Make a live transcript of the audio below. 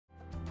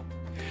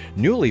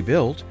Newly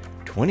built,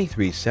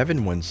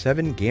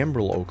 23717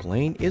 Gambrel Oak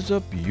Lane is a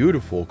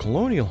beautiful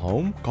colonial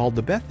home called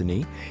the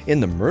Bethany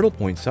in the Myrtle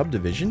Point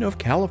subdivision of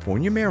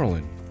California,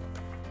 Maryland.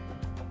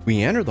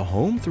 We enter the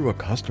home through a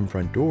custom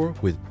front door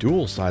with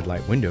dual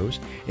sidelight windows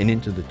and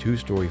into the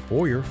two-story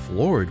foyer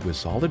floored with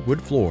solid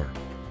wood floor.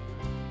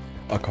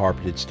 A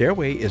carpeted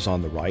stairway is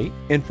on the right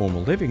and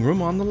formal living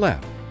room on the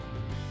left.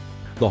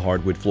 The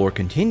hardwood floor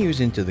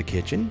continues into the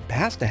kitchen,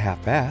 past a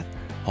half bath,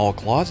 hall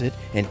closet,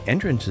 and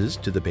entrances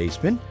to the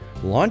basement,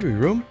 laundry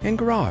room, and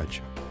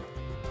garage.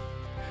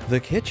 The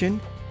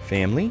kitchen,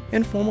 family,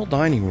 and formal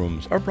dining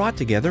rooms are brought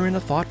together in a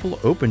thoughtful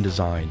open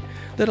design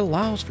that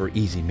allows for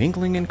easy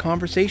mingling and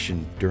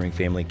conversation during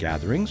family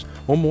gatherings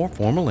or more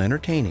formal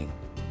entertaining.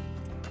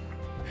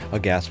 A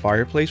gas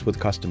fireplace with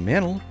custom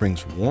mantel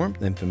brings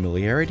warmth and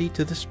familiarity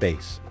to the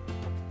space.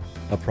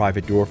 A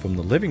private door from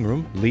the living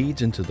room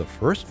leads into the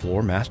first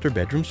floor master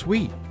bedroom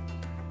suite.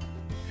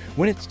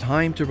 When it's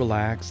time to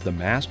relax, the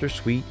master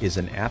suite is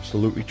an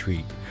absolute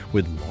retreat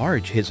with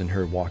large his and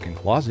her walk-in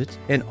closets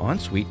and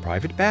ensuite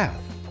private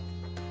bath.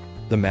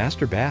 The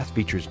master bath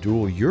features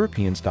dual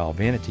European-style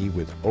vanity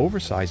with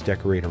oversized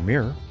decorator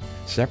mirror,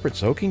 separate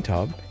soaking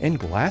tub, and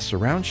glass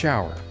surround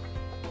shower.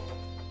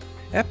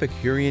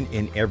 Epicurean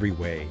in every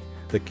way,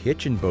 the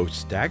kitchen boasts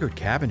staggered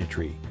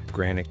cabinetry,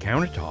 granite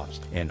countertops,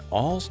 and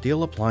all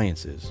steel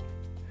appliances.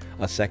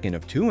 A second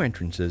of two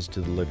entrances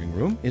to the living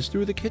room is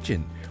through the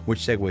kitchen, which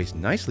segues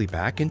nicely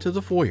back into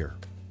the foyer.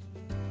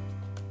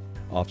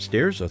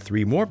 Upstairs are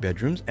 3 more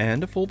bedrooms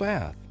and a full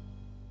bath.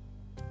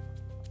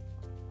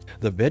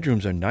 The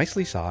bedrooms are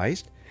nicely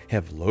sized,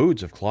 have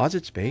loads of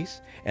closet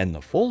space, and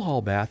the full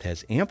hall bath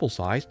has ample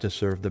size to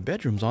serve the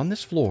bedrooms on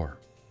this floor.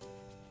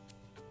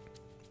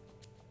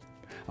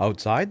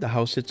 Outside, the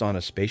house sits on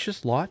a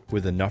spacious lot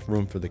with enough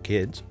room for the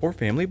kids or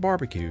family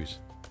barbecues.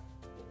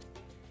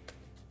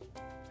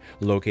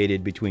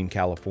 Located between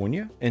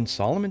California and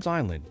Solomon's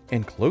Island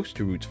and close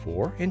to Routes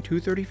 4 and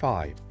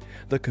 235,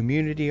 the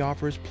community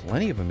offers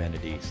plenty of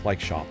amenities like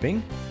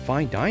shopping,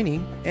 fine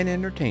dining, and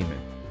entertainment.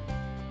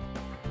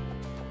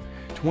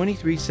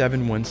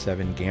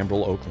 23717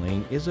 Gambrel Oak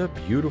Lane is a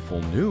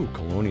beautiful new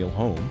colonial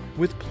home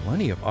with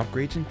plenty of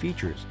upgrades and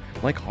features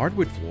like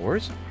hardwood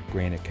floors,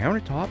 granite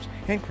countertops,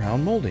 and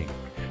crown molding,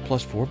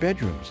 plus 4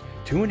 bedrooms,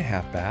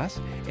 2.5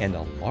 baths, and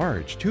a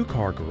large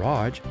 2-car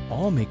garage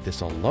all make this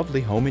a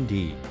lovely home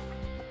indeed.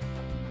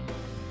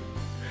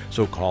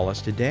 So call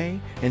us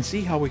today and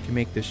see how we can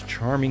make this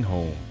charming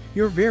home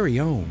your very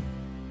own.